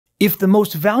If the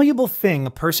most valuable thing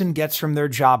a person gets from their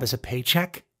job is a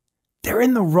paycheck, they're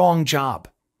in the wrong job.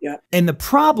 Yeah. And the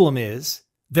problem is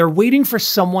they're waiting for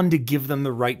someone to give them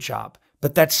the right job,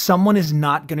 but that someone is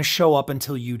not going to show up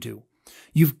until you do.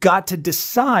 You've got to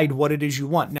decide what it is you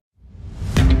want.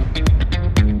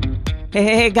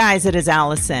 Hey guys, it is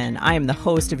Alison. I am the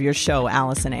host of your show,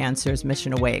 Alison Answers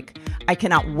Mission Awake. I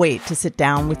cannot wait to sit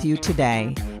down with you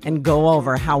today and go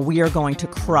over how we are going to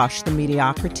crush the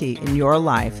mediocrity in your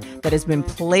life that has been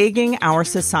plaguing our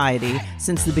society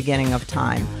since the beginning of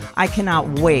time. I cannot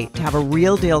wait to have a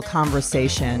real deal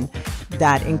conversation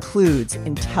that includes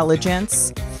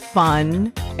intelligence,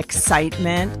 fun,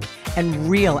 excitement, and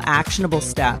real actionable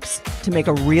steps to make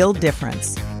a real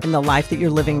difference in the life that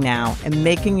you're living now and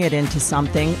making it into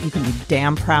something you can be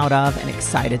damn proud of and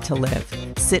excited to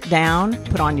live. Sit down,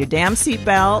 put on your damn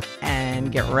seatbelt,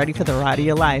 and get ready for the ride of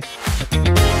your life.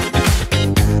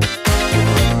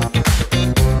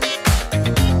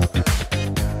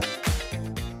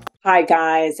 Hi,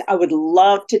 guys. I would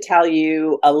love to tell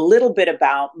you a little bit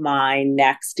about my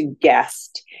next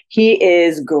guest. He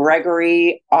is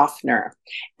Gregory Offner.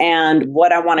 And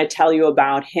what I want to tell you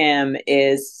about him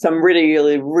is some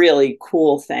really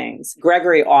cool things.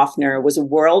 Gregory Offner was a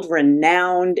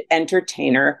world-renowned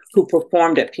entertainer who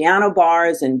performed at piano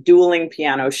bars and dueling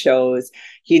piano shows.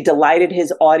 He delighted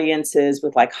his audiences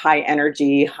with high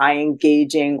energy, high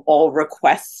engaging, all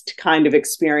request kind of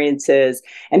experiences.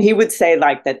 And he would say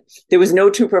that there was no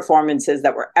two performances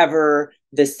that were ever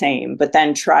the same. But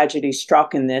then tragedy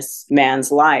struck in this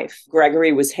man's life.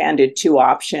 Gregory was handed two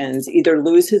options: either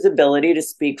lose his ability to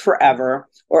speak forever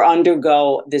or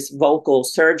undergo this vocal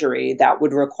surgery that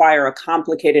would require a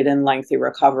complicated and lengthy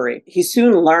recovery. He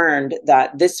soon learned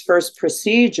that this first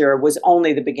procedure was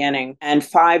only the beginning. And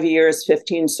 5 years,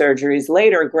 15 surgeries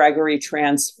later, Gregory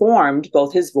transformed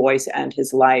both his voice and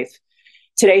his life.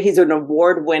 Today, he's an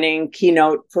award-winning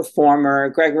keynote performer.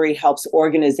 Gregory helps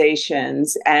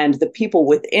organizations and the people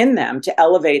within them to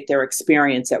elevate their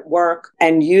experience at work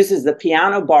and uses the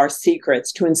piano bar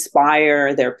secrets to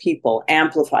inspire their people,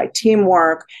 amplify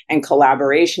teamwork and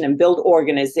collaboration, and build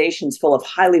organizations full of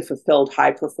highly fulfilled,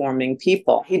 high-performing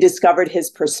people. He discovered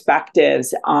his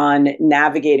perspectives on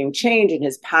navigating change and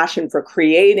his passion for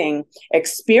creating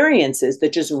experiences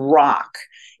that just rock,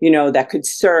 that could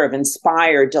serve,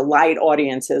 inspire, delight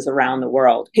audiences around the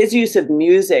world. His use of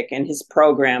music in his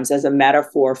programs as a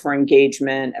metaphor for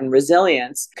engagement and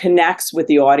resilience connects with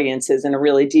the audiences in a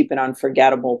really deep and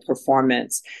unforgettable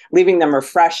performance, leaving them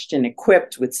refreshed and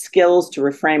equipped with skills to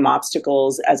reframe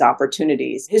obstacles as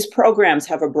opportunities. His programs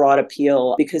have a broad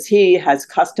appeal because he has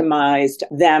customized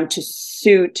them to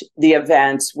suit the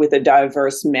events with a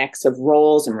diverse mix of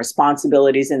roles and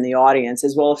responsibilities in the audience,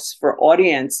 as well as for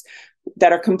audience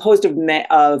that are composed of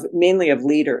mainly of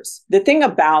leaders. The thing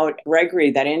about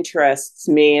Gregory that interests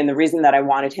me, and the reason that I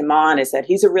wanted him on, is that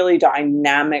he's a really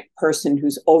dynamic person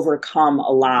who's overcome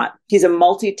a lot. He's a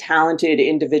multi-talented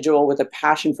individual with a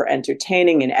passion for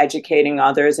entertaining and educating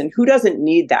others. And who doesn't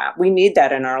need that? We need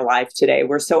that in our life today.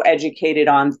 We're so educated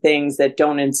on things that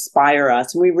don't inspire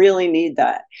us. And we really need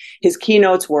that. His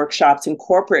keynotes, workshops, and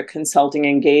corporate consulting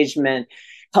engagement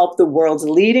help the world's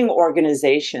leading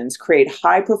organizations create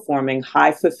high-performing,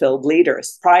 high-fulfilled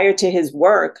leaders. Prior to his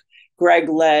work, Greg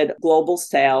led global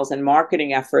sales and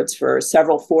marketing efforts for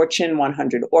several Fortune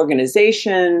 100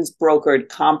 organizations, brokered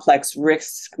complex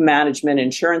risk management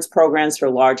insurance programs for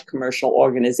large commercial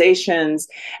organizations,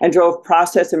 and drove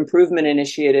process improvement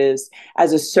initiatives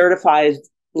as a certified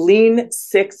Lean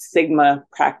Six Sigma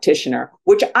practitioner,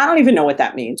 which I don't even know what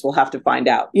that means. We'll have to find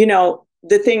out.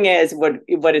 The thing is,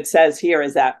 what it says here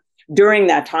is that during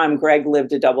that time, Greg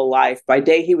lived a double life. By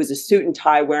day, he was a suit and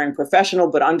tie wearing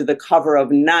professional, but under the cover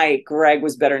of night, Greg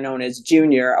was better known as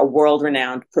Junior, a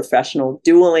world-renowned professional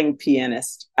dueling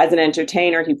pianist. As an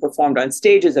entertainer, he performed on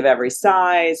stages of every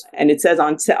size, and it says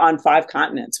on 5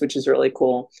 continents, which is really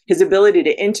cool. His ability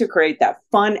to integrate that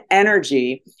fun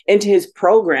energy into his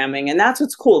programming, and that's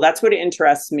what's cool. That's what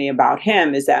interests me about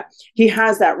him, is that he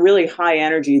has that really high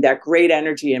energy, that great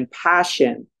energy and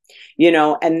passion.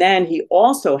 And then he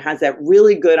also has that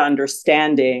really good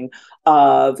understanding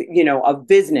of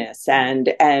business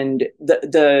and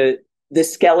the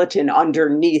skeleton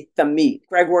underneath the meat.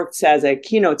 Greg works as a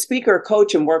keynote speaker,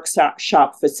 coach, and workshop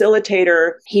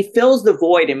facilitator. He fills the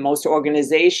void in most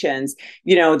organizations,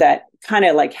 that kind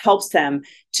of helps them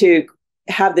to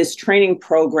have this training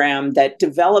program that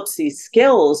develops these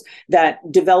skills that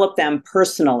develop them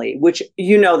personally, which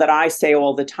you know that I say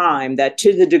all the time, that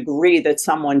to the degree that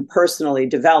someone personally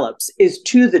develops is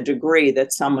to the degree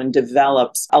that someone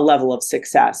develops a level of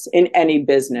success in any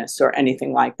business or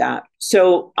anything like that.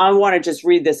 So I want to just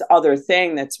read this other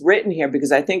thing that's written here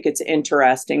because I think it's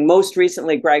interesting. Most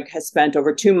recently, Greg has spent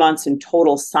over 2 months in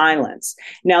total silence.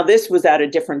 Now, this was at a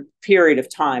different period of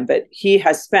time, but he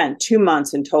has spent 2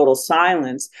 months in total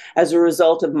silence as a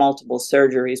result of multiple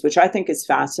surgeries, which I think is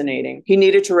fascinating. He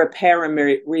needed to repair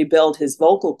and rebuild his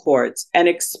vocal cords, an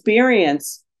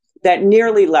experience that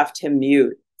nearly left him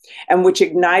mute, and which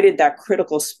ignited that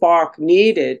critical spark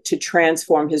needed to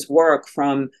transform his work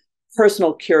from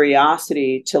personal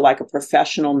curiosity to like a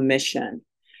professional mission.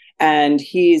 And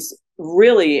he's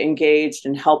really engaged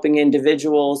in helping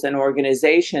individuals and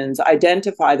organizations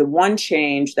identify the one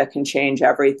change that can change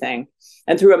everything.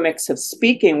 And through a mix of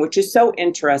speaking, which is so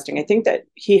interesting, I think that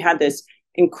he had this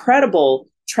incredible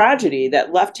tragedy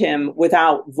that left him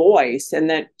without voice and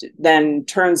that then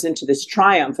turns into this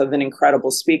triumph of an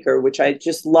incredible speaker, which I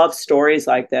just love stories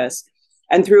like this.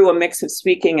 And through a mix of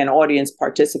speaking and audience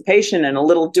participation and a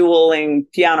little dueling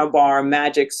piano bar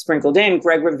magic sprinkled in,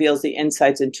 Greg reveals the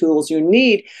insights and tools you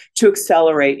need to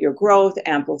accelerate your growth,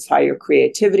 amplify your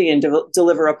creativity, and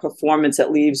deliver a performance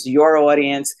that leaves your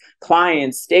audience,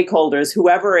 clients, stakeholders,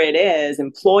 whoever it is,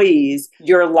 employees,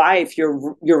 your life,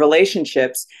 your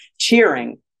relationships,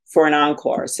 cheering for an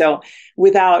encore. So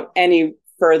without any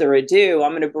further ado,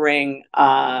 I'm going to bring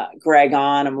Greg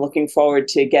on. I'm looking forward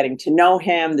to getting to know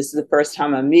him. This is the first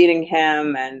time I'm meeting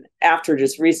him. And after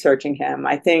just researching him,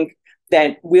 I think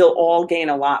that we'll all gain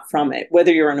a lot from it,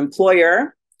 whether you're an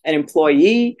employer, an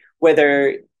employee,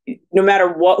 whether no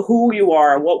matter who you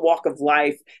are, what walk of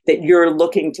life that you're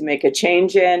looking to make a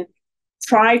change in,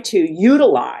 try to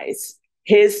utilize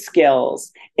his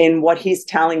skills in what he's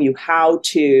telling you how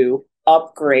to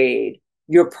upgrade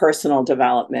your personal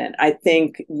development. I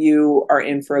think you are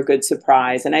in for a good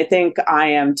surprise. And I think I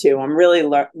am too. I'm really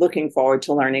looking forward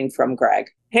to learning from Greg.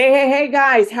 Hey,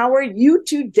 guys, how are you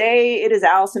today? It is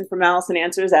Alison from Alison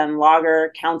Answers and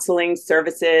Logger Counseling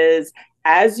Services.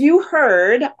 As you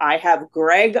heard, I have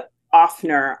Greg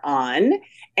Offner on,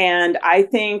 and I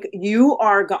think you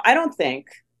are, I don't think,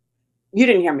 you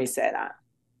didn't hear me say that.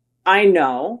 I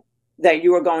know that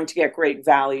you are going to get great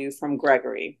value from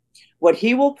Gregory. What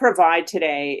he will provide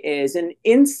today is an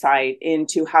insight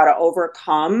into how to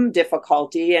overcome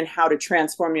difficulty and how to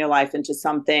transform your life into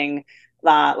something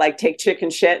like take chicken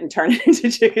shit and turn it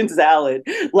into chicken salad.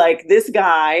 Like, this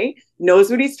guy knows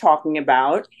what he's talking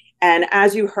about. And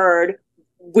as you heard,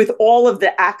 with all of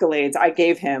the accolades I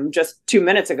gave him just 2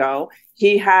 minutes ago,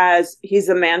 he's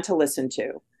a man to listen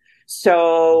to.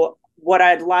 So what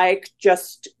I'd like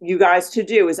just you guys to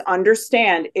do is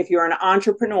understand, if you're an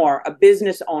entrepreneur, a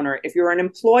business owner, if you're an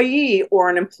employee or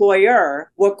an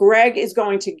employer, what Greg is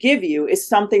going to give you is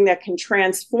something that can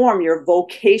transform your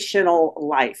vocational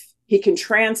life. He can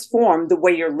transform the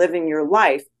way you're living your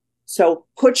life. So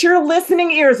put your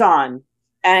listening ears on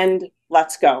and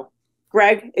let's go.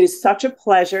 Greg, it is such a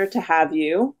pleasure to have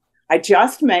you. I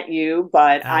just met you,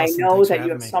 but Alison, I know that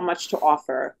you have so much to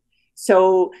offer.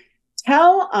 So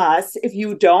tell us, if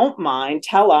you don't mind,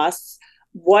 tell us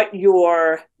what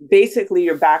basically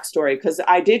your backstory, because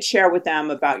I did share with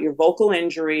them about your vocal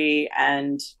injury,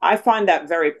 and I find that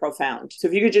very profound. So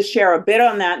if you could just share a bit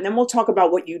on that, and then we'll talk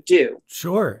about what you do.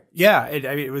 Sure. Yeah.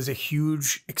 It was a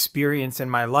huge experience in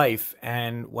my life.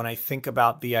 And when I think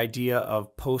about the idea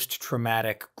of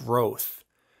post-traumatic growth,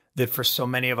 that for so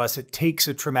many of us, it takes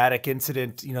a traumatic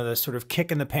incident, the sort of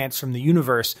kick in the pants from the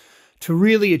universe to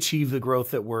really achieve the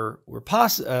growth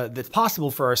that that's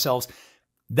possible for ourselves.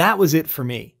 That was it for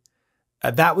me.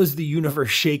 That was the universe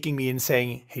shaking me and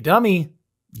saying, hey, dummy,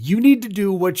 you need to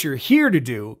do what you're here to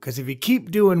do, because if you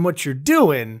keep doing what you're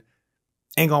doing,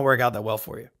 ain't gonna work out that well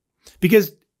for you.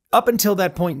 Because up until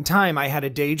that point in time, I had a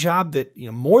day job that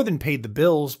more than paid the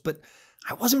bills, but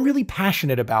I wasn't really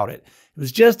passionate about it. It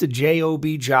was just a job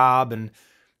job, and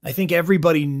I think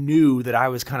everybody knew that I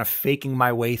was kind of faking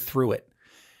my way through it.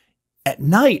 At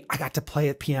night, I got to play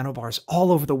at piano bars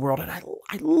all over the world, and I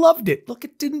loved it. Look,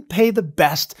 it didn't pay the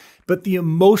best, but the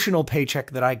emotional paycheck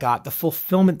that I got, the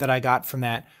fulfillment that I got from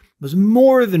that was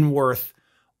more than worth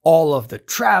all of the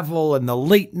travel and the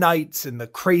late nights and the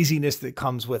craziness that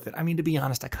comes with it. I mean, to be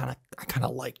honest, I kind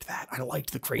of liked that. I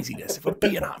liked the craziness. If I'm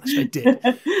being honest, I did.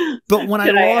 But when I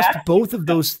lost both of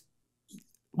those,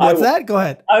 what's that? Go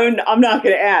ahead. I'm not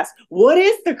going to ask. What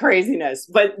is the craziness?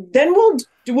 But then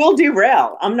we'll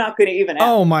derail. I'm not going to even ask.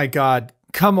 Oh my God.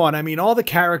 come on. I mean, all the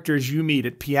characters you meet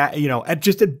at piano,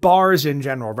 at bars in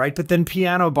general, right? But then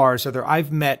piano bars are there.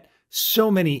 I've met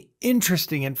so many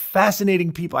interesting and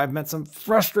fascinating people. I've met some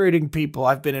frustrating people.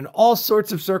 I've been in all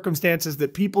sorts of circumstances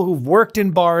that people who've worked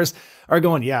in bars are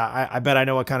going, yeah, I bet I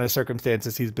know what kind of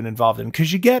circumstances he's been involved in,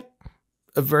 because you get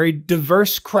a very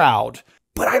diverse crowd.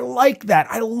 But I like that.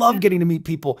 I love getting to meet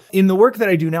people. In the work that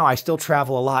I do now, I still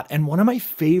travel a lot. And one of my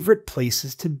favorite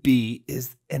places to be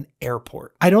is an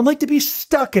airport. I don't like to be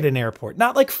stuck at an airport,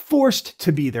 not like forced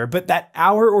to be there, but that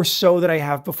hour or so that I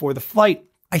have before the flight.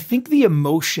 I think the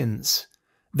emotions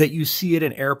that you see at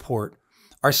an airport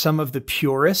are some of the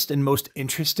purest and most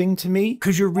interesting to me,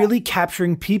 because you're really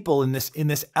capturing people in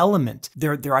this element.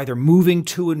 They're either moving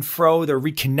to and fro, they're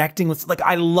reconnecting with, like,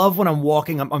 I love when I'm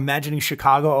walking, I'm imagining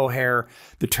Chicago O'Hare,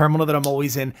 the terminal that I'm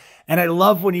always in. And I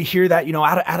love when you hear that,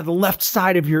 out of the left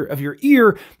side of your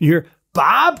ear, you hear,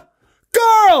 Bob,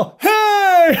 girl,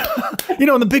 hey,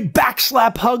 and the big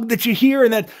backslap hug that you hear,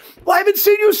 and that, well, I haven't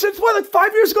seen you since like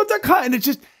 5 years ago. And it's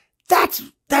just,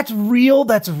 that's real,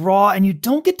 that's raw, and you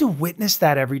don't get to witness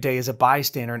that every day as a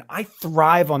bystander. And I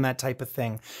thrive on that type of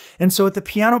thing. And so at the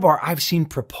piano bar, I've seen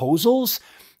proposals,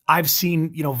 I've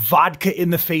seen, vodka in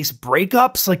the face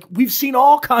breakups. Like, we've seen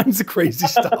all kinds of crazy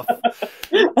stuff.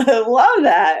 I love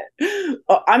that.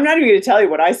 I'm not even going to tell you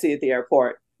what I see at the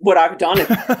airport, what I've done at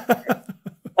the airport.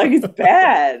 Like, it's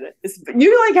bad.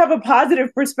 You like have a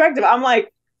positive perspective. I'm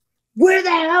like, where the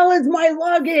hell is my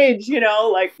luggage?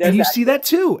 And you see that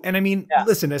too. And I mean,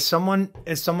 listen, as someone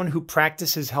who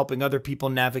practices helping other people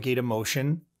navigate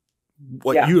emotion,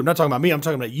 I'm not talking about me, I'm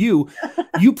talking about you,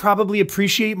 you probably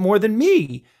appreciate more than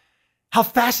me how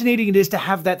fascinating it is to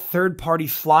have that third party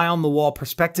fly on the wall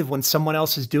perspective when someone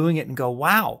else is doing it and go,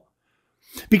 wow.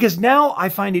 Because now I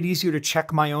find it easier to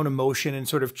check my own emotion and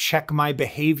sort of check my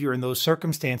behavior in those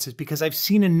circumstances, because I've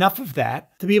seen enough of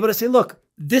that to be able to say, look,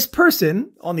 this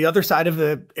person on the other side of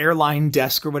the airline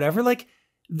desk or whatever, like,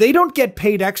 they don't get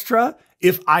paid extra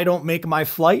if I don't make my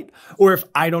flight, or if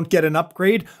I don't get an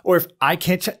upgrade, or if I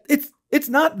can't check. It's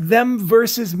not them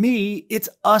versus me. It's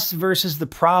us versus the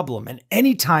problem. And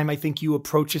anytime I think you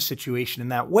approach a situation in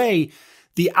that way,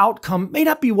 the outcome may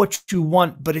not be what you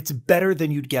want, but it's better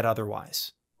than you'd get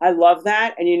otherwise. I love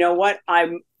that. And you know what?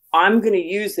 I'm going to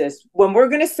use this when we're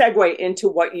going to segue into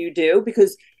what you do,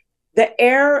 because the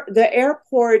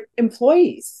airport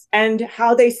employees and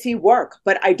how they see work.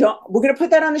 But we're going to put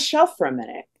that on the shelf for a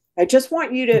minute. I just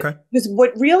want you to, because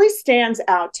what really stands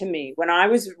out to me when I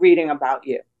was reading about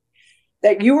you,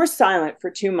 that you were silent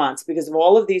for 2 months because of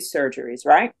all of these surgeries,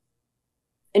 right?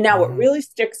 And now what really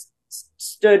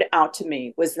stood out to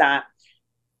me was that,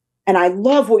 and I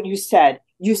love what you said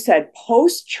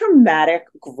post-traumatic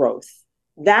growth.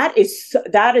 That is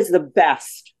the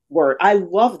best word. I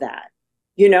love that.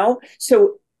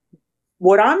 So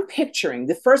what I'm picturing,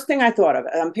 the first thing I thought of,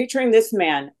 I'm picturing this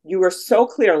man. You are so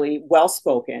clearly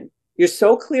well-spoken. You're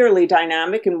so clearly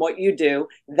dynamic in what you do.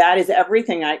 That is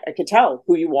everything I could tell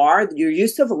who you are, your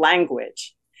use of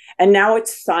language. And now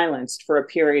it's silenced for a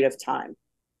period of time.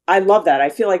 I love that. I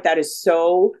feel like that is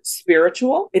so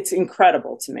spiritual. It's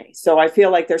incredible to me. So I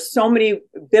feel like there's so many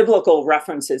biblical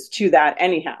references to that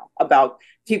anyhow, about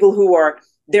people who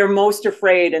they're most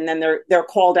afraid, and then they're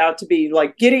called out to be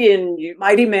like Gideon, you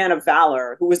mighty man of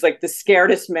valor, who was like the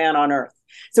scaredest man on earth.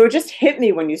 So it just hit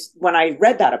me when I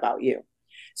read that about you.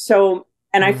 So,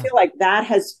 and I feel like that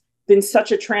has been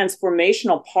such a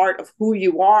transformational part of who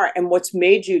you are and what's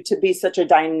made you to be such a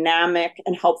dynamic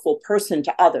and helpful person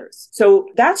to others. So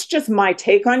that's just my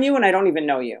take on you. And I don't even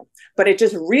know you, but it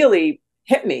just really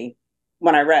hit me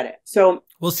when I read it. So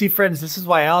we'll see, friends, this is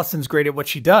why Alison's great at what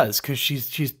she does, because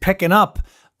she's picking up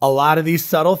a lot of these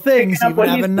subtle things, even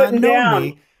having not known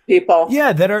me, people.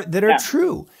 Yeah, that are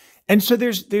true. And so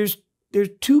there's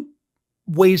two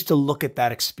ways to look at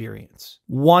that experience.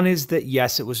 One is that,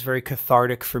 yes, it was very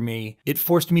cathartic for me. It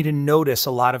forced me to notice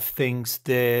a lot of things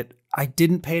that I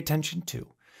didn't pay attention to,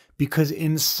 because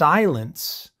in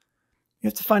silence, you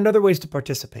have to find other ways to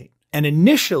participate. And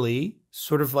initially,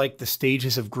 sort of like the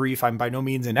stages of grief, I'm by no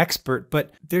means an expert,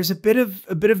 but there's a bit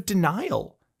of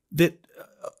denial that,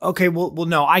 okay, well,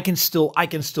 no, I can still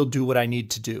do what I need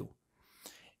to do.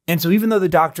 And so even though the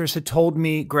doctors had told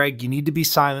me, Greg, you need to be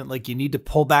silent, like you need to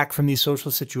pull back from these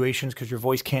social situations because your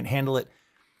voice can't handle it,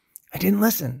 I didn't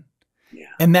listen. Yeah.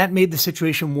 And that made the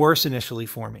situation worse initially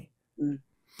for me.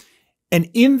 And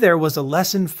in there was a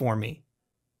lesson for me.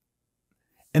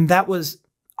 And that was,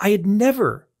 I had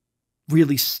never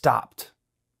really stopped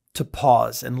to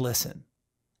pause and listen.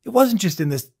 It wasn't just in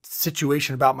this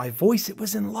situation about my voice, it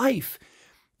was in life.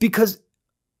 Because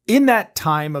in that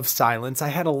time of silence, I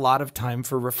had a lot of time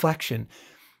for reflection.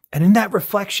 And in that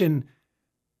reflection,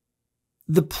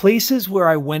 the places where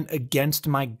I went against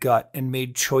my gut and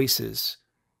made choices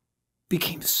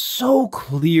became so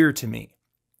clear to me.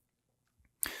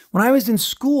 When I was in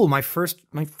school, my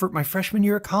freshman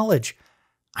year of college,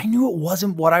 I knew it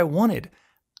wasn't what I wanted.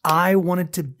 I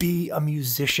wanted to be a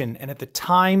musician. And at the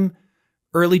time,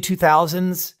 early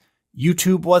 2000s,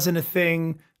 YouTube wasn't a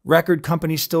thing. Record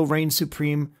companies still reigned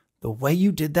supreme. The way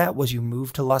you did that was you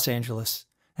moved to Los Angeles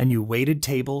and you waited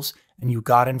tables and you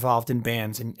got involved in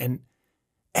bands. And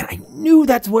I knew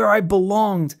that's where I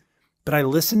belonged. But I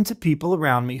listened to people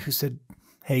around me who said,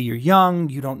 hey, you're young,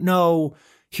 you don't know,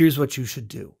 here's what you should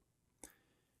do.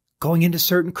 Going into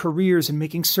certain careers and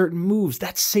making certain moves,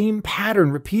 that same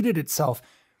pattern repeated itself.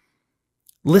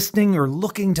 Listening or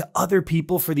looking to other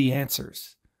people for the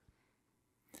answers.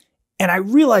 And I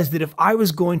realized that if I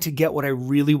was going to get what I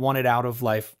really wanted out of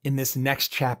life in this next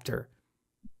chapter,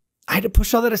 I had to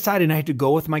push all that aside and I had to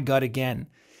go with my gut again.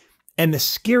 And the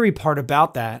scary part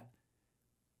about that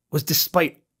was,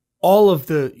 despite all of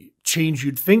the change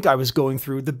you'd think I was going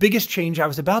through, the biggest change I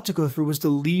was about to go through was to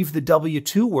leave the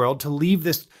W-2 world, to leave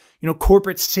this,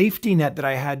 corporate safety net that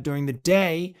I had during the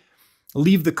day,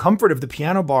 leave the comfort of the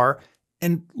piano bar,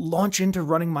 and launch into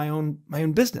running my own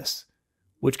business,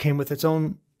 which came with its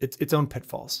own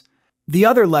pitfalls. The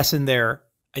other lesson there,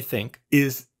 I think,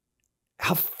 is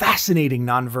how fascinating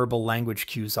nonverbal language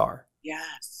cues are.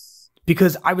 Yes.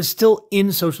 Because I was still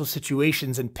in social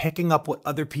situations and picking up what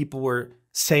other people were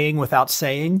saying without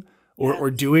saying, or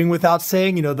doing without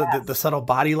saying, the subtle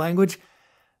body language.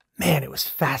 Man, it was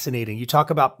fascinating. I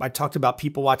talked about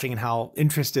people watching and how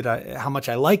how much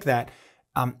I like that.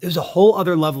 There's a whole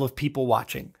other level of people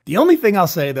watching. The only thing I'll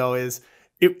say, though, is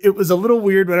it was a little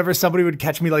weird whenever somebody would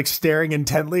catch me like staring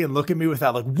intently and look at me with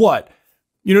that, like, what?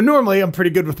 Normally I'm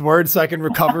pretty good with words, so I can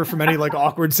recover from any like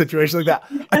awkward situation like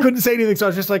that. I couldn't say anything, so I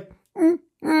was just like,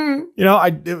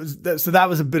 so that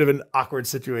was a bit of an awkward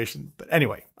situation. But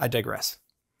anyway, I digress.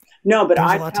 No, but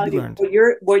I tell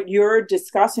you, what you're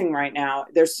discussing right now,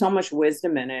 there's so much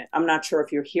wisdom in it. I'm not sure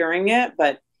if you're hearing it,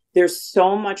 but there's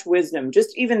so much wisdom.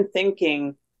 Just even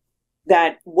thinking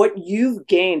that what you've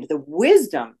gained, the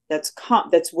wisdom that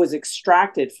was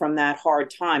extracted from that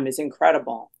hard time is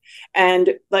incredible.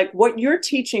 And like what you're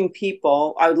teaching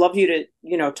people, I would love you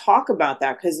to, talk about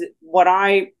that, because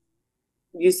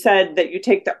you said that you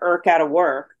take the irk out of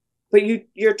work, but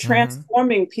you're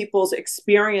transforming people's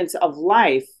experience of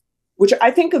life, which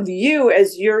I think of you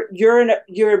as you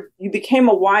became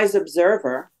a wise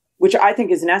observer, which I think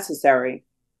is necessary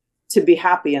to be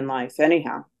happy in life.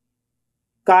 Anyhow,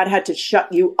 God had to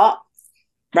shut you up,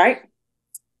 right?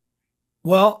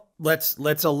 Well,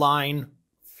 let's align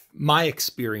my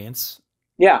experience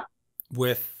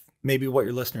with maybe what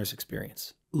your listeners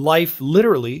experience. Life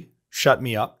literally shut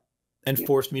me up and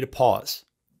forced me to pause.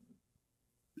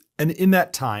 And in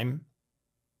that time,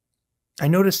 I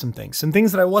noticed some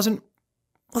things that I wasn't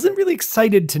really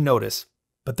excited to notice,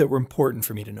 but that were important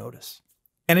for me to notice.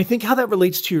 And I think how that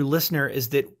relates to your listener is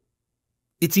that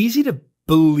it's easy to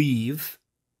believe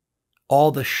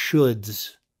all the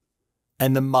shoulds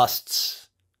and the musts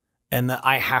and the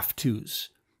I have tos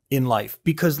in life,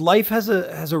 because life has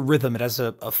a rhythm. It has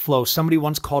a flow. Somebody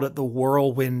once called it the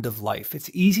whirlwind of life.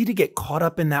 It's easy to get caught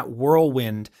up in that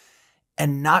whirlwind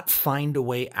and not find a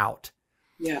way out.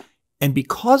 Yeah. And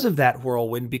because of that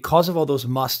whirlwind, because of all those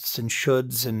musts and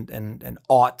shoulds and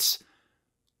oughts,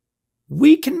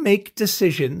 we can make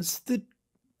decisions that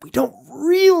we don't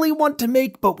really want to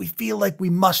make, but we feel like we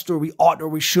must, or we ought, or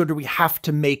we should, or we have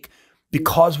to make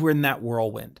because we're in that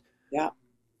whirlwind. Yeah.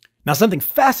 Now, something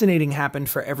fascinating happened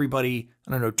for everybody,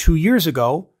 2 years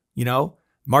ago,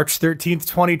 March 13th,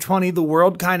 2020, the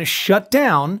world kind of shut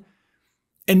down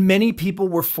and many people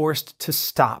were forced to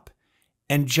stop.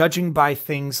 And judging by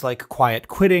things like quiet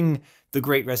quitting, the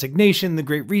Great Resignation, the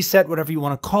Great Reset, whatever you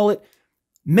want to call it,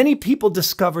 many people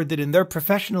discovered that in their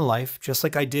professional life, just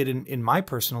like I did in my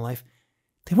personal life,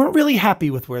 they weren't really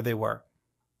happy with where they were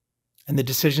and the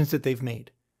decisions that they've made.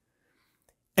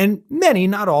 And many,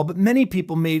 not all, but many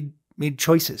people made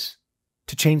choices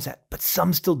to change that, but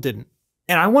some still didn't.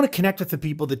 And I want to connect with the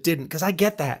people that didn't, because I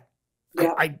get that.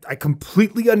 Yeah. I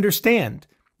completely understand,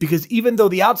 because even though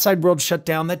the outside world shut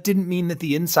down, that didn't mean that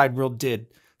the inside world did.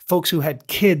 Folks who had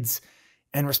kids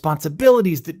and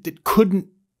responsibilities that couldn't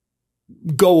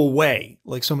go away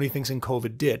like so many things in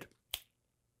COVID did.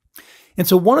 And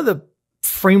so one of the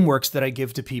frameworks that I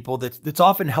give to people that's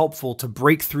often helpful to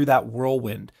break through that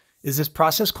whirlwind is this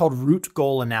process called root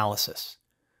goal analysis.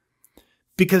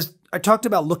 Because I talked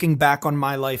about looking back on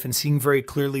my life and seeing very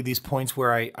clearly these points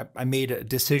where I made a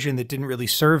decision that didn't really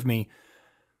serve me.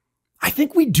 I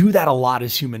think we do that a lot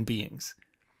as human beings.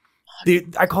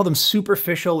 I call them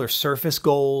superficial or surface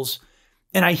goals.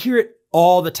 And I hear it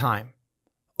all the time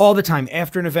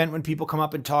after an event when people come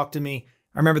up and talk to me.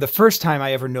 I remember the first time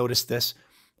I ever noticed this,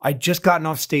 I'd just gotten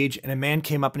off stage and a man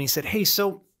came up and he said, "Hey,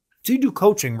 so you do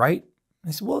coaching, right?"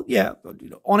 I said, "Well, yeah,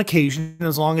 on occasion,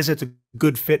 as long as it's a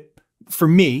good fit for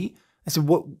me." I said,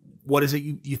 what is it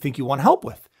you think you want help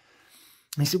with?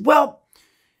 And he said, "Well,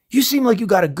 you seem like you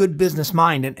got a good business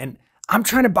mind, and I'm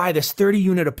trying to buy this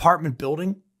 30-unit apartment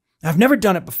building. I've never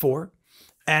done it before,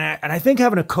 and I think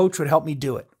having a coach would help me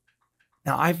do it."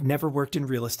 Now, I've never worked in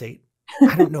real estate.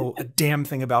 I don't know a damn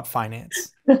thing about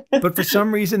finance. But for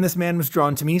some reason, this man was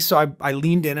drawn to me, so I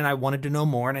leaned in and I wanted to know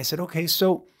more. And I said, "Okay,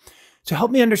 so to help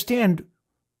me understand,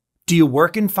 do you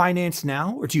work in finance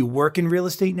now, or do you work in real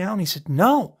estate now?" And he said,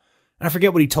 "No." And I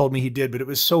forget what he told me he did, but it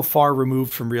was so far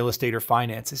removed from real estate or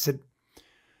finance. I said,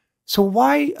 "So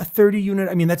why a 30-unit?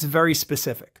 I mean, that's very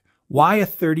specific. Why a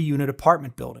 30-unit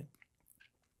apartment building?"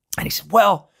 And he said,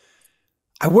 "Well,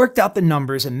 I worked out the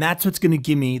numbers, and that's what's going to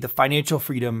give me the financial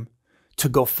freedom to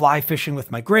go fly fishing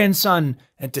with my grandson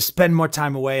and to spend more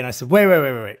time away." And I said, wait,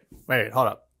 hold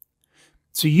up.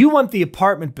 So you want the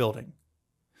apartment building,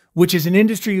 which is an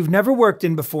industry you've never worked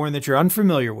in before and that you're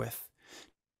unfamiliar with,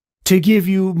 to give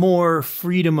you more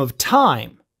freedom of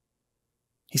time?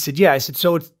 He said, "Yeah." I said,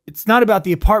 "So it's not about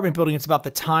the apartment building, it's about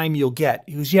the time you'll get."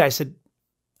 He goes, "Yeah." I said,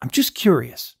 "I'm just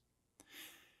curious.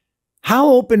 How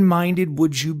open-minded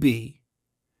would you be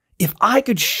if I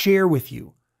could share with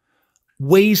you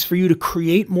ways for you to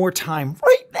create more time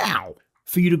right now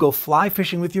for you to go fly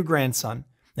fishing with your grandson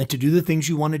and to do the things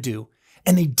you want to do,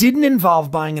 and they didn't involve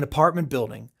buying an apartment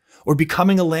building or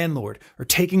becoming a landlord or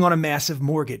taking on a massive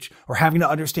mortgage or having to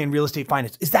understand real estate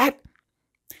finance? Is that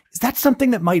something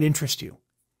that might interest you?"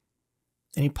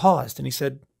 And he paused and he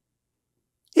said,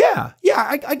 Yeah,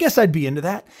 I guess I'd be into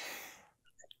that."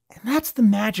 And that's the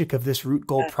magic of this root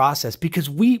goal process, because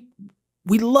we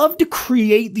love to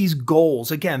create these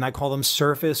goals. Again, I call them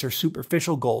surface or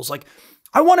superficial goals. Like,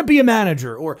 I want to be a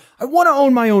manager, or I want to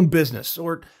own my own business,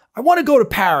 or I want to go to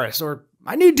Paris, or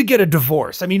I need to get a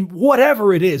divorce. I mean,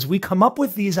 whatever it is, we come up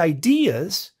with these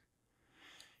ideas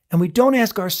and we don't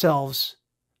ask ourselves,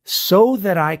 so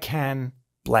that I can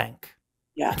blank.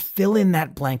 Yeah. And fill in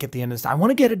that blank at the end of this. I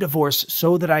want to get a divorce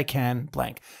so that I can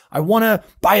blank. I want to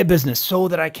buy a business so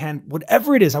that I can,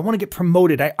 whatever it is, I want to get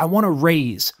promoted. I want to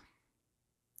raise.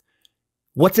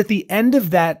 What's at the end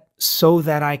of that "so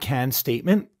that I can"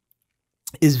 statement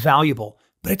is valuable,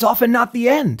 but it's often not the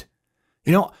end.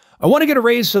 I want to get a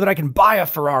raise so that I can buy a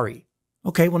Ferrari.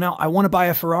 Okay, well, now I want to buy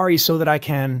a Ferrari so that I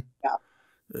can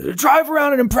drive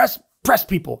around and impress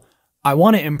people. I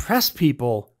want to impress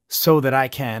people so that I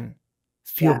can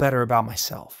feel better about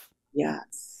myself.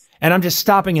 Yes. And I'm just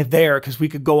stopping it there, because we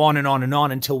could go on and on and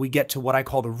on until we get to what I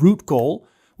call the root goal,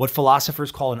 what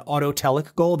philosophers call an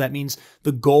autotelic goal. That means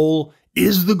the goal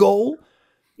is the goal.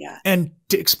 Yeah. And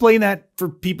to explain that for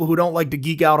people who don't like to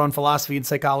geek out on philosophy and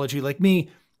psychology like me,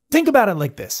 think about it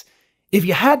like this. If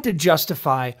you had to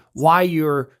justify why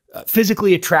you're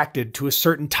physically attracted to a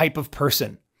certain type of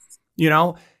person,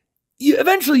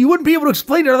 eventually you wouldn't be able to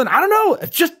explain it other than, I don't know,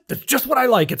 it's just what I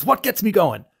like. It's what gets me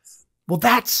going. Well,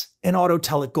 that's an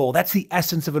autotelic goal. That's the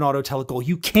essence of an autotelic goal.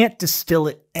 You can't distill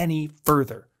it any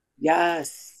further.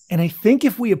 Yes. And I think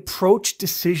if we approach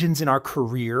decisions in our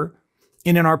career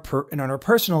and in our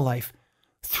personal life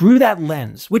through that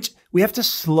lens, which we have to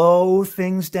slow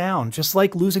things down, just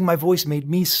like losing my voice made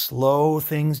me slow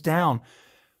things down,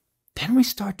 then we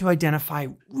start to identify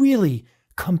really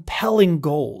compelling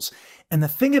goals. And the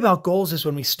thing about goals is,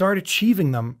 when we start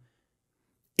achieving them,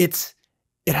 it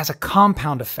has a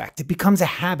compound effect. It becomes a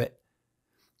habit.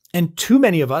 And too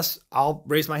many of us, I'll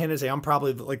raise my hand and say I'm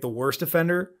probably like the worst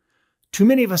offender. Too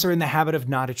many of us are in the habit of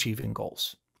not achieving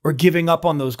goals, or giving up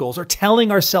on those goals, or telling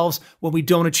ourselves when we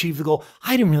don't achieve the goal,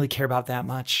 I didn't really care about that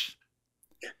much.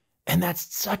 And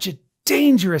that's such a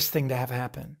dangerous thing to have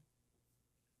happen.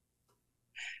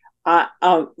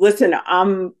 Listen,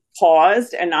 I'm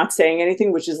paused and not saying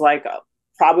anything, which is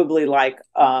probably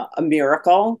a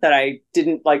miracle that I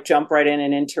didn't jump right in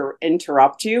and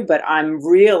interrupt you. But I'm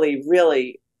really,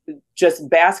 really just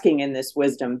basking in this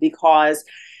wisdom, because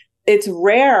it's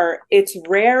rare. It's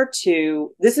rare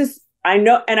to, I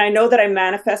know that I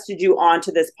manifested you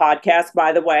onto this podcast,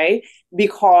 by the way,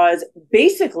 because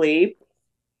basically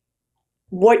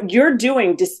what you're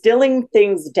doing, distilling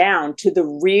things down to the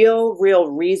real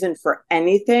reason for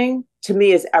anything, to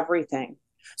me, is everything.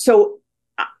 So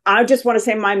I just want to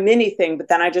say my mini thing, but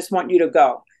then I just want you to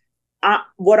go.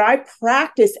 What I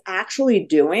practice actually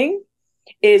doing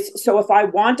is, so if I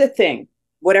want a thing,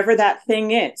 whatever that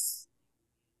thing is,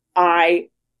 I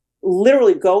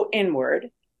literally go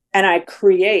inward and I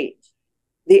create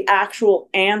the actual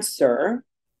answer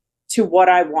to what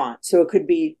I want. So it could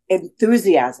be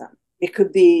enthusiasm. It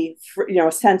could be,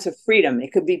 a sense of freedom.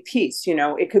 It could be peace.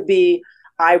 It could be,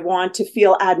 I want to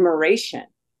feel admiration.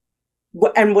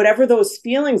 And whatever those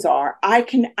feelings are, I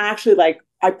can actually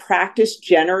I practice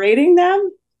generating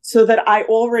them so that I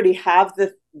already have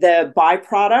the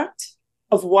byproduct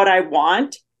of what I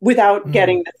want without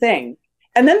getting the thing.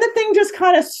 And then the thing just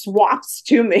kind of swaps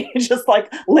to me. It just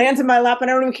lands in my lap and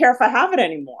I don't even care if I have it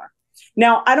anymore.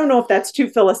 Now, I don't know if that's too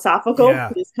philosophical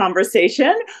for this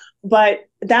conversation, but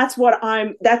that's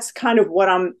kind of what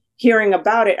I'm hearing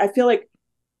about it. I feel like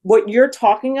what you're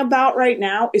talking about right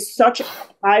now is such a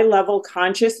high level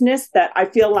consciousness that I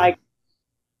feel like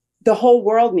the whole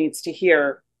world needs to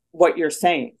hear what you're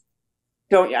saying.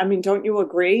 Don't you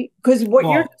agree? Because what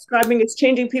you're describing is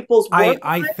changing people's work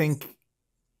I think.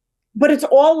 But it's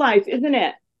all life, isn't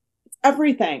it? It's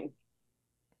everything.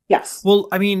 Yes. Well,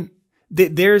 I mean,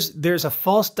 there's a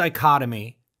false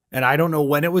dichotomy, and I don't know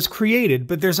when it was created,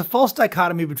 but there's a false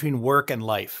dichotomy between work and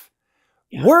life.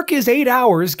 Yeah. Work is 8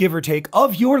 hours, give or take,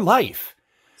 of your life.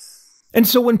 And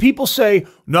so when people say,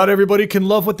 not everybody can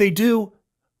love what they do,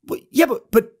 but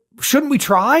shouldn't we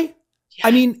try? Yeah.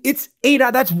 I mean, it's 8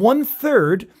 hours. That's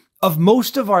 1/3 of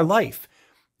most of our life.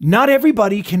 Not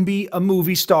everybody can be a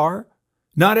movie star.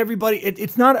 Not everybody.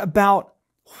 It's not about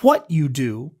what you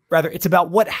do. Rather, it's about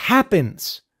what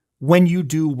happens when you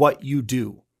do what you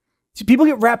do. See, people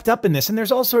get wrapped up in this, and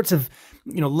there's all sorts of,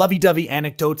 lovey-dovey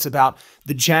anecdotes about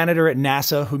the janitor at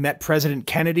NASA who met President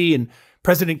Kennedy, and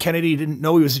President Kennedy didn't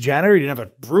know he was a janitor. He didn't have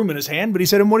a broom in his hand, but he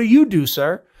said, "And what do you do,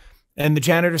 sir?" And the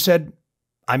janitor said,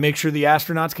 "I make sure the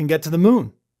astronauts can get to the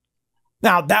moon."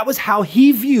 Now, that was how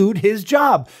he viewed his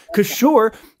job. Because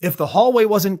sure, if the hallway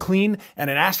wasn't clean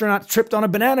and an astronaut tripped on a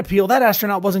banana peel, that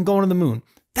astronaut wasn't going to the moon.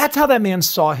 That's how that man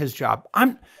saw his job.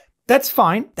 That's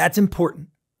fine. That's important.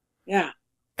 Yeah.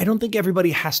 I don't think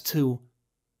everybody has to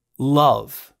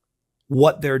love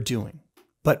what they're doing.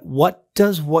 But what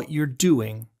does what you're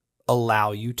doing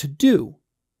allow you to do?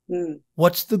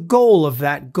 What's the goal of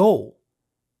that goal?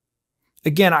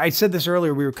 Again, I said this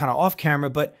earlier, we were kind of off camera,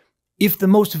 but if the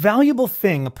most valuable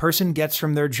thing a person gets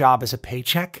from their job is a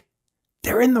paycheck,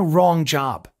 they're in the wrong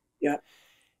job. Yeah.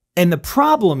 And the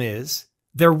problem is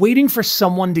they're waiting for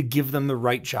someone to give them the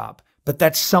right job, but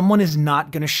that someone is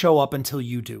not going to show up until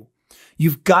you do.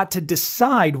 You've got to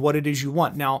decide what it is you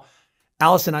want. Now,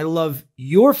 Alison, I love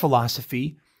your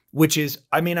philosophy, which is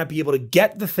I may not be able to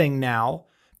get the thing now,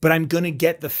 but I'm going to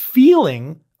get the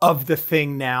feeling of the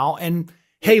thing now. And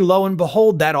hey, lo and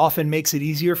behold, that often makes it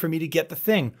easier for me to get the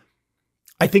thing.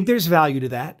 I think there's value to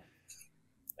that.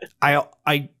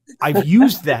 I've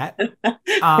used that.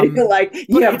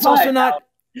 It's also not.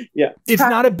 Yeah, it's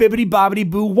not a bibbity bobbity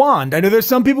boo wand. I know there's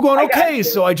some people going, okay,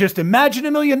 so I just imagine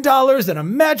 $1 million and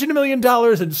imagine $1 million,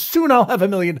 and soon I'll have $1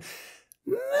 million.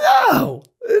 No,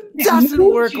 it doesn't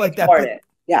work like that.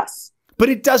 Yes, but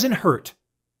it doesn't hurt.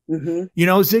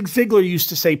 Mm-hmm. Zig Ziglar used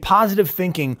to say, positive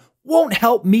thinking won't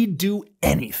help me do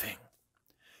anything,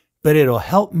 but it'll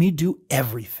help me do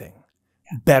everything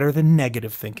better than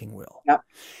negative thinking will. Yep.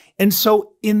 And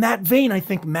so in that vein, I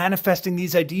think manifesting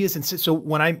these ideas. And so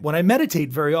when I meditate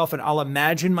very often, I'll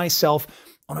imagine myself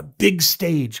on a big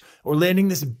stage or landing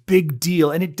this big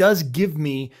deal. And it does give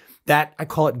me that, I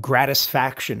call it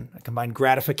gratisfaction. I combine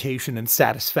gratification and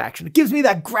satisfaction. It gives me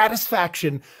that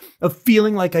gratisfaction of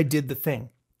feeling like I did the thing.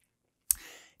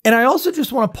 And I also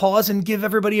just want to pause and give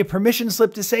everybody a permission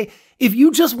slip to say, if you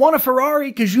just want a Ferrari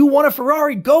because you want a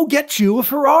Ferrari, go get you a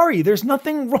Ferrari. There's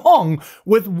nothing wrong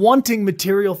with wanting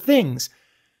material things.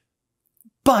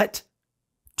 But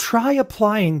try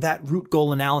applying that root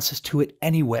goal analysis to it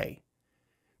anyway.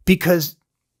 Because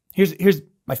here's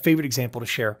my favorite example to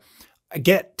share. I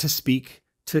get to speak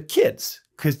to kids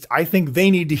because I think they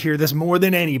need to hear this more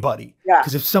than anybody.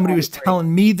 Because if somebody was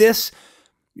telling me this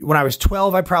when I was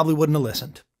 12, I probably wouldn't have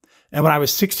listened. And when I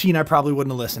was 16, I probably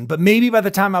wouldn't have listened. But maybe by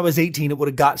the time I was 18,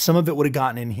 some of it would have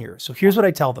gotten in here. So here's what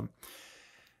I tell them.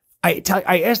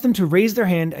 I ask them to raise their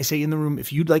hand. I say in the room,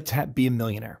 if you'd like to be a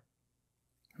millionaire.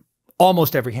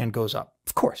 Almost every hand goes up.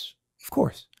 Of course.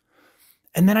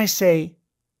 And then I say,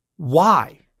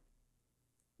 why?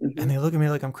 Mm-hmm. And they look at me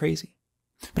like I'm crazy.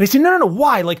 But I say, no,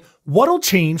 why? Like, what'll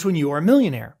change when you are a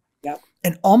millionaire? Yep.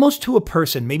 And almost to a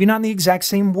person, maybe not in the exact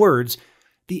same words,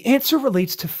 the answer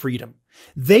relates to freedom.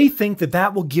 They think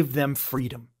that will give them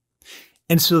freedom.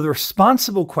 And so the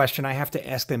responsible question I have to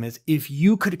ask them is, if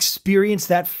you could experience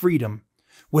that freedom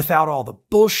without all the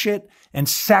bullshit and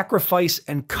sacrifice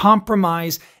and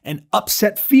compromise and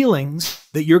upset feelings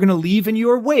that you're going to leave in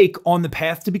your wake on the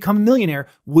path to become a millionaire,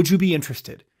 would you be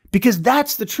interested? Because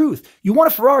that's the truth. You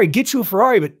want a Ferrari, get you a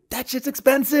Ferrari, but that shit's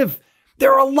expensive.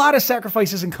 There are a lot of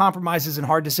sacrifices and compromises and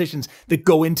hard decisions that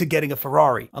go into getting a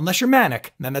Ferrari. Unless you're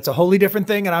manic, then that's a wholly different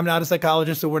thing, and I'm not a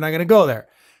psychologist, so we're not going to go there.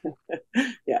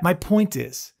 Yeah. My point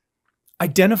is,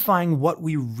 identifying what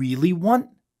we really want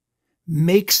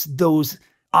makes those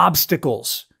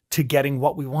obstacles to getting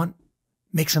what we want,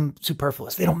 makes them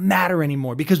superfluous. They don't matter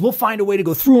anymore because we'll find a way to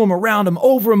go through them, around them,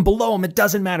 over them, below them. It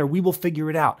doesn't matter. We will figure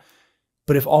it out.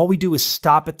 But if all we do is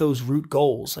stop at those root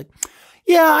goals, like,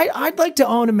 yeah, I'd like to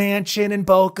own a mansion in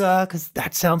Boca because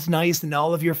that sounds nice. And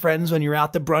all of your friends, when you're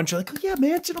out to brunch, are like, oh yeah,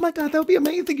 mansion. Oh my God, that would be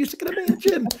amazing. You should get a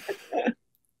mansion.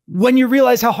 When you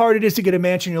realize how hard it is to get a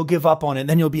mansion, you'll give up on it. And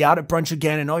then you'll be out at brunch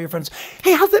again and all your friends,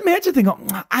 hey, how's that mansion thing going?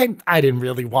 I didn't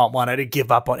really want one. I didn't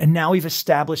give up on it. And now we've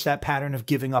established that pattern of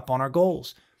giving up on our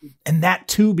goals. And that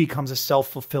too becomes a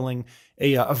self-fulfilling,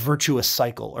 a virtuous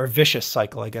cycle or vicious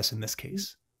cycle, I guess, in this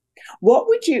case. What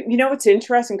would it's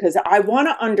interesting because I want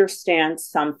to understand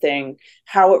something,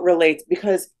 how it relates,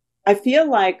 because I feel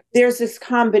like there's this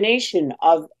combination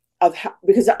of how,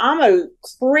 because I'm a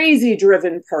crazy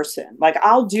driven person. Like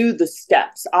I'll do the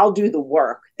steps, I'll do the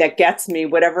work that gets me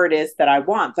whatever it is that I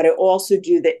want, but I also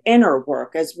do the inner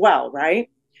work as well, right?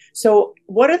 So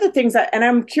what are the things and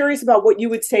I'm curious about what you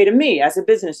would say to me as a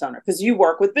business owner, because you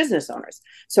work with business owners.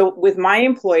 So with my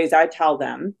employees, I tell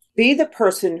them, be the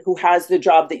person who has the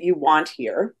job that you want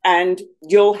here and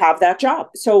you'll have that job.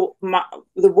 So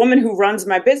the woman who runs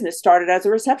my business started as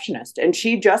a receptionist and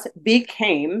she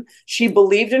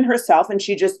believed in herself and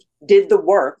she just did the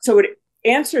work. So it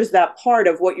answers that part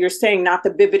of what you're saying, not the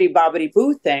bibbity bobbity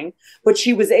boo thing, but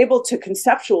she was able to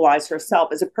conceptualize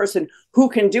herself as a person who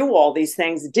can do all these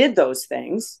things, did those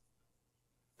things,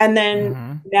 and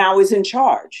then now is in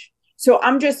charge. So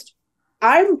I'm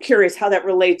curious how that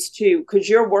relates to, because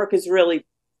your work is really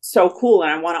so cool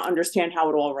and I want to understand how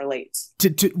it all relates. To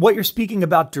what you're speaking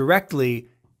about directly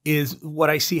is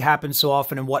what I see happen so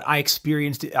often and what I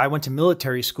experienced. I went to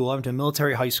military school, I went to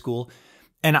military high school,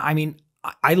 and I mean,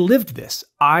 I lived this.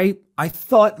 I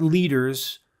thought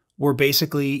leaders were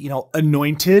basically,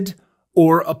 anointed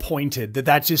or appointed.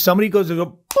 That's just somebody goes and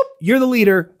go, boop, you're the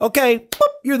leader. Okay, boop,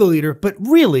 you're the leader. But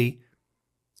really,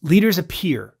 leaders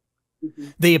appear. Mm-hmm.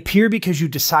 They appear because you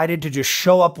decided to just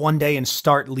show up one day and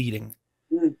start leading.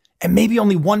 Mm-hmm. And maybe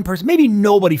only one person, maybe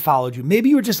nobody followed you. Maybe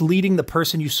you were just leading the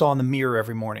person you saw in the mirror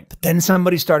every morning. But then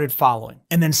somebody started following.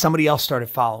 And then somebody else started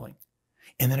following.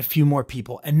 And then a few more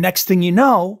people. And next thing you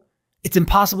know, it's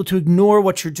impossible to ignore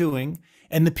what you're doing.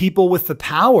 And the people with the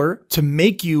power to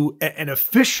make you an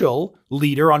official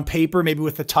leader on paper, maybe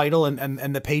with the title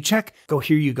and the paycheck, go,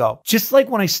 here you go. Just like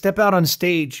when I step out on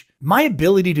stage, my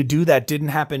ability to do that didn't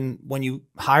happen when you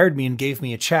hired me and gave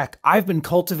me a check. I've been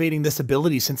cultivating this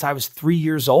ability since I was 3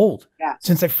 years old. Yeah.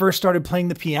 Since I first started playing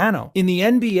the piano. In the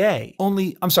NBA, in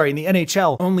the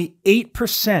NHL, only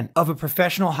 8% of a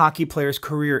professional hockey player's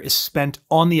career is spent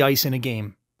on the ice in a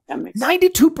game.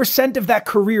 92% of that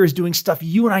career is doing stuff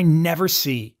you and I never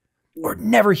see or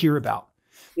never hear about.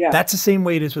 Yeah. That's the same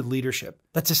way it is with leadership.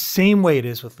 That's the same way it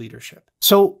is with leadership.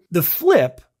 So the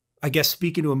flip, I guess,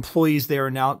 speaking to employees there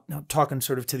and now talking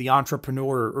sort of to the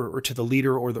entrepreneur or to the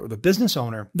leader or the business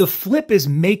owner, the flip is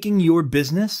making your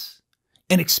business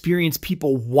an experience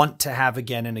people want to have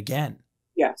again and again.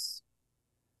 Yes.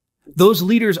 Those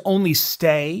leaders only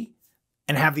stay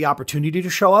and have the opportunity to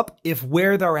show up if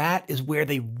where they're at is where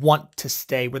they want to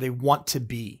stay, where they want to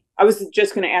be. I was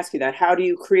just going to ask you that. How do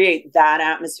you create that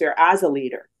atmosphere as a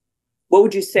leader? What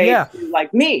would you say to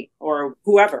like me or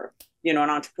whoever, an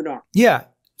entrepreneur? Yeah.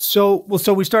 So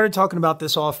we started talking about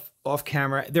this off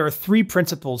camera. There are 3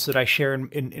 principles that I share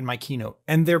in my keynote,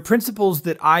 and they're principles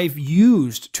that I've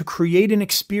used to create an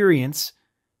experience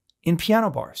in piano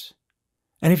bars.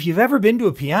 And if you've ever been to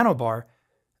a piano bar,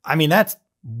 I mean, that's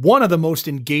one of the most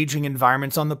engaging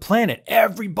environments on the planet.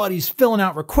 Everybody's filling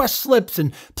out request slips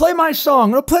and play my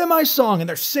song, and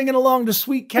they're singing along to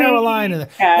Sweet Caroline, and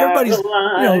everybody's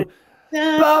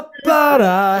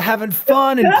having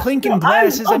fun and clinking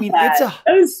glasses. I mean, that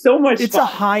is so much. It's fun. A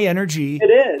high energy, it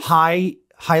is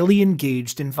highly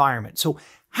engaged environment. So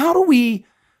how do we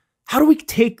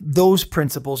take those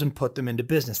principles and put them into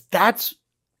business? That's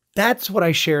what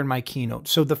I share in my keynote.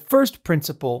 So the first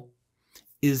principle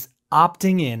is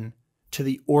opting in to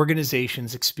the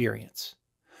organization's experience.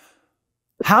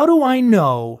 How do I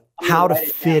know how to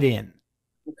fit in?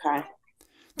 Okay.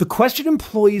 The question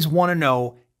employees want to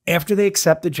know after they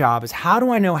accept the job is, how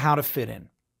do I know how to fit in?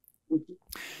 Mm-hmm.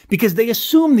 because they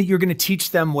assume that you're going to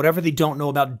teach them whatever they don't know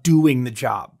about doing the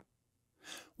job.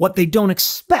 What they don't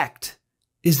expect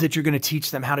is that you're going to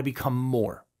teach them how to become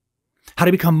more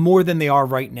than they are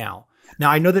right now. Now,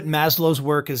 I know that Maslow's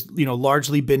work has,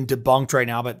 largely been debunked right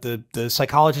now, but the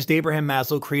psychologist Abraham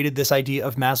Maslow created this idea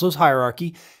of Maslow's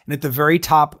hierarchy. And at the very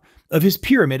top of his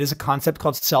pyramid is a concept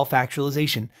called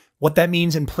self-actualization. What that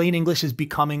means in plain English is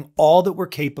becoming all that we're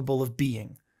capable of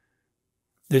being.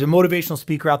 There's a motivational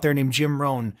speaker out there named Jim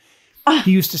Rohn.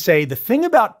 He used to say, the thing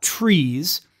about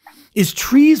trees is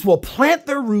trees will plant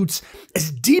their roots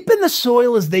as deep in the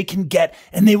soil as they can get,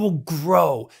 and they will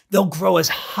grow. They'll grow as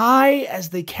high as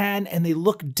they can, and they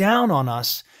look down on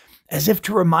us as if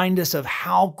to remind us of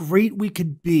how great we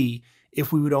could be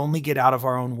if we would only get out of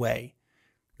our own way.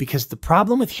 Because the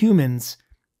problem with humans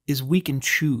is we can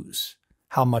choose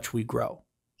how much we grow.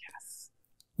 Yes.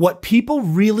 What people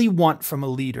really want from a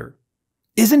leader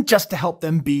isn't just to help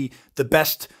them be the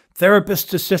best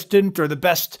therapist assistant or the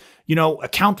best,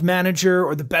 account manager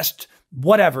or the best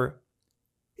whatever.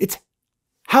 It's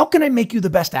how can I make you the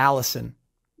best Alison?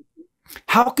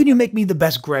 How can you make me the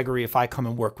best Gregory if I come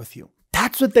and work with you?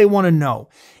 That's what they want to know.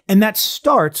 And that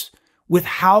starts with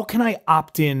how can I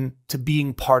opt in to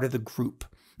being part of the group?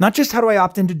 Not just how do I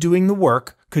opt into doing the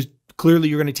work, because clearly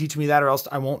you're going to teach me that or else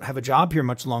I won't have a job here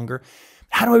much longer.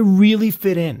 How do I really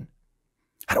fit in?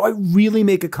 How do I really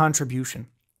make a contribution?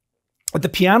 At the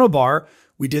piano bar,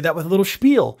 we did that with a little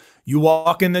spiel. You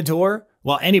walk in the door,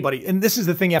 well, anybody, and this is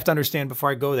the thing you have to understand before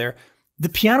I go there. The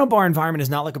piano bar environment is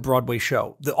not like a Broadway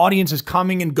show. The audience is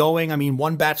coming and going. I mean,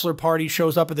 one bachelor party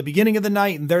shows up at the beginning of the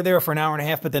night and they're there for an hour and a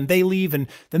half, but then they leave. And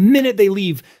the minute they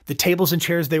leave, the tables and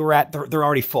chairs they were at, they're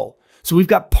already full. So we've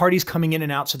got parties coming in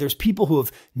and out. So there's people who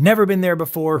have never been there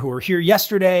before, who were here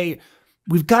yesterday.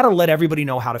 We've got to let everybody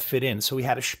know how to fit in. So we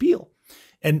had a spiel.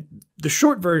 And the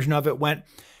short version of it went,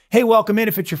 hey, welcome in.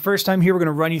 If it's your first time here, we're going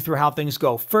to run you through how things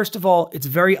go. First of all, it's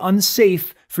very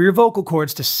unsafe for your vocal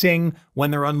cords to sing when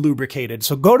they're unlubricated.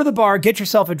 So go to the bar, get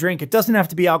yourself a drink. It doesn't have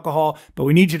to be alcohol, but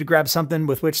we need you to grab something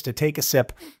with which to take a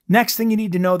sip. Next thing you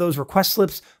need to know, those request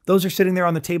slips, those are sitting there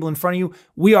on the table in front of you.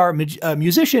 We are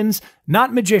musicians,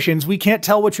 not magicians. We can't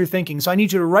tell what you're thinking. So I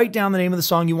need you to write down the name of the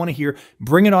song you want to hear.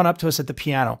 Bring it on up to us at the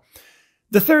piano.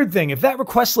 The third thing, if that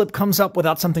request slip comes up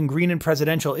without something green and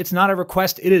presidential, it's not a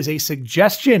request, it is a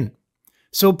suggestion.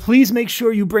 So please make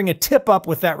sure you bring a tip up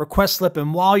with that request slip.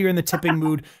 And while you're in the tipping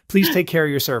mood, please take care of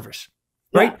your service,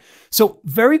 right? Yeah. So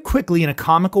very quickly in a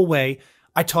comical way,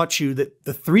 I taught you that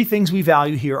the three things we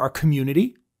value here are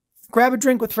community, grab a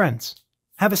drink with friends,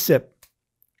 have a sip.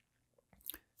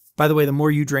 By the way, the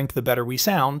more you drink, the better we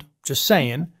sound, just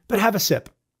saying, but have a sip.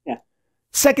 Yeah.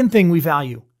 Second thing we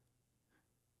value,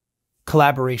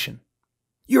 collaboration.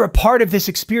 You're a part of this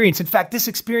experience. In fact, this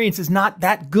experience is not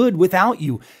that good without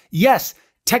you. Yes,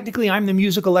 technically I'm the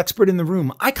musical expert in the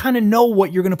room. I kind of know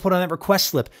what you're going to put on that request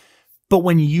slip. But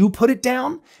when you put it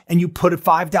down and you put a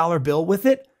 $5 bill with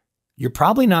it, you're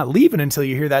probably not leaving until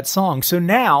you hear that song. So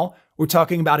now we're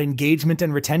talking about engagement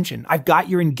and retention. I've got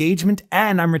your engagement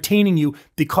and I'm retaining you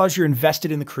because you're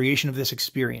invested in the creation of this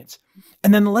experience.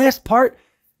 And then the last part,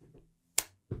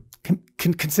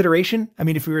 consideration. I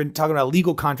mean, if we were talking about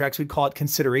legal contracts, we'd call it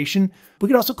consideration. We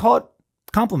could also call it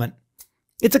compliment.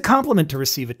 It's a compliment to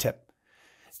receive a tip.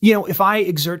 If I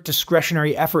exert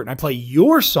discretionary effort and I play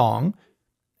your song,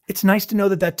 it's nice to know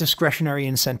that that discretionary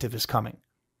incentive is coming.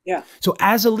 Yeah. So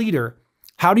as a leader,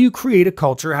 how do you create a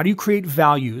culture? How do you create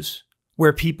values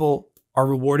where people are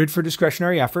rewarded for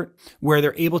discretionary effort, where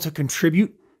they're able to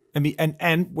contribute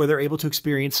and where they're able to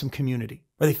experience some community,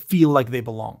 where they feel like they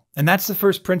belong? And that's the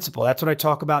first principle. That's what I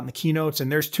talk about in the keynotes. And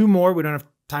there's two more. We don't have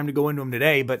time to go into them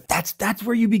today, but that's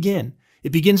where you begin.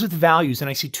 It begins with values. And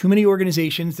I see too many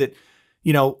organizations that,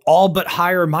 all but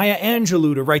hire Maya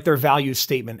Angelou to write their values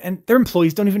statement. And their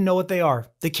employees don't even know what they are.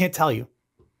 They can't tell you.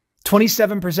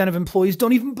 27% of employees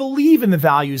don't even believe in the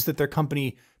values that their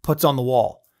company puts on the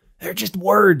wall. They're just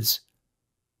words.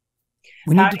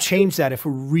 We need to change that if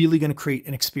we're really going to create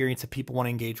an experience that people want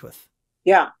to engage with.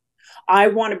 Yeah. I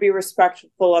want to be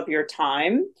respectful of your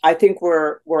time. I think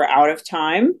we're out of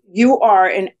time. You are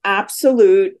an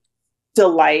absolute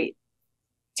delight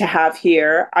to have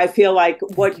here. I feel like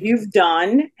what you've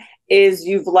done is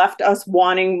you've left us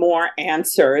wanting more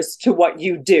answers to what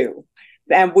you do,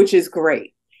 and which is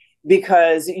great.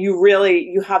 because you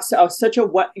have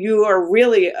you are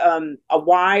really a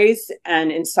wise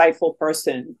and insightful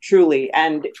person, truly,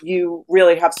 and you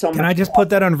really have so much. Can I just put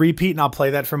that on repeat and I'll play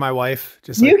that for my wife?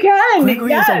 Just you can.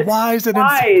 Gregory is a wise and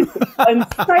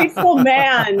insightful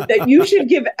man that you should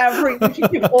give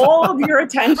all of your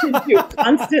attention to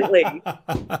constantly.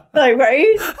 Like,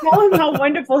 right? Tell him how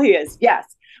wonderful he is.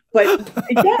 Yes. But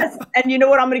yes, and you know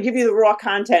what? I'm going to give you the raw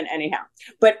content anyhow.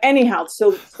 But anyhow,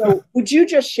 so would you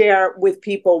just share with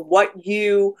people what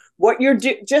you're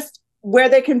just where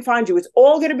they can find you? It's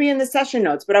all going to be in the session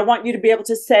notes, but I want you to be able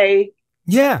to say,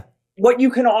 what you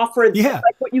can offer,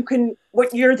 like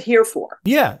what you're here for.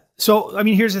 Yeah. So, I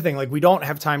mean, here's the thing, like we don't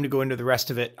have time to go into the rest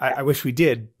of it. I wish we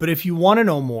did, but if you want to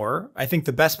know more, I think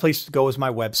the best place to go is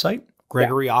my website,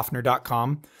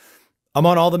 gregoryoffner.com. I'm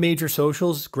on all the major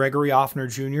socials, Gregory Offner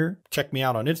Jr. Check me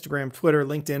out on Instagram, Twitter,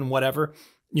 LinkedIn, whatever.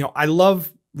 You know, I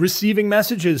love receiving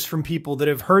messages from people that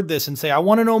have heard this and say, I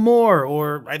want to know more,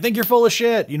 or I think you're full of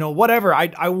shit, you know, whatever.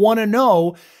 I want to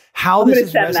know how this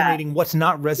is resonating, what's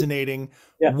not resonating,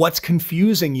 what's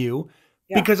confusing you.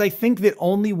 Because I think that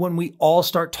only when we all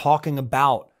start talking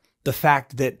about the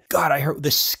fact that, God, I heard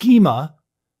the schema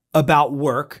about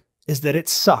work is that it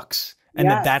sucks and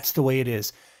that that's the way it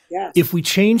is. Yes. If we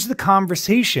change the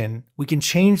conversation, we can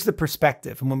change the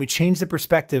perspective. And when we change the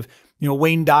perspective, you know,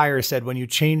 Wayne Dyer said, when you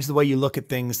change the way you look at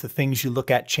things, the things you look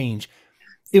at change.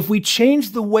 If we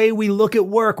change the way we look at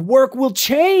work, work will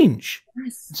change.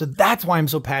 Yes. So that's why I'm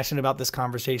so passionate about this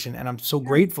conversation. And I'm so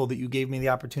grateful that you gave me the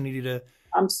opportunity to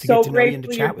get to know you and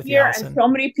to chat with you, Alison. And so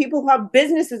many people who have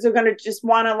businesses are going to just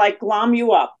want to like glom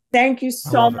you up. Thank you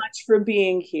so much for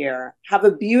being here. Have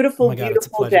a beautiful,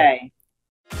 beautiful day.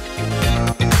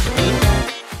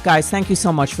 Guys, thank you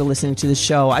so much for listening to the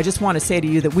show. I just want to say to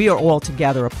you that we are all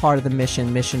together a part of the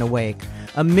Mission Awake,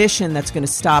 a mission that's going to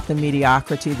stop the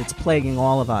mediocrity that's plaguing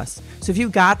all of us. So if you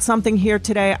got something here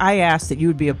today, I ask that you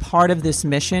would be a part of this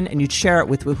mission and you'd share it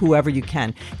with whoever you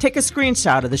can. Take a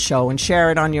screenshot of the show and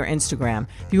share it on your Instagram.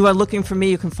 If you are looking for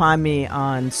me, you can find me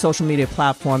on social media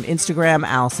platform Instagram,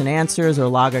 Alison Answers, or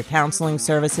Lager Counseling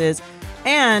Services.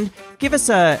 And give us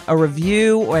a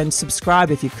review and subscribe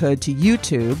if you could to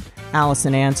YouTube,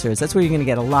 Alison Answers. That's where you're going to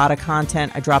get a lot of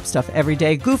content. I drop stuff every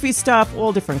day, goofy stuff,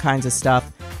 all different kinds of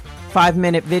stuff.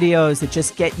 5-minute videos that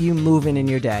just get you moving in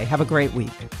your day. Have a great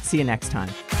week. See you next time.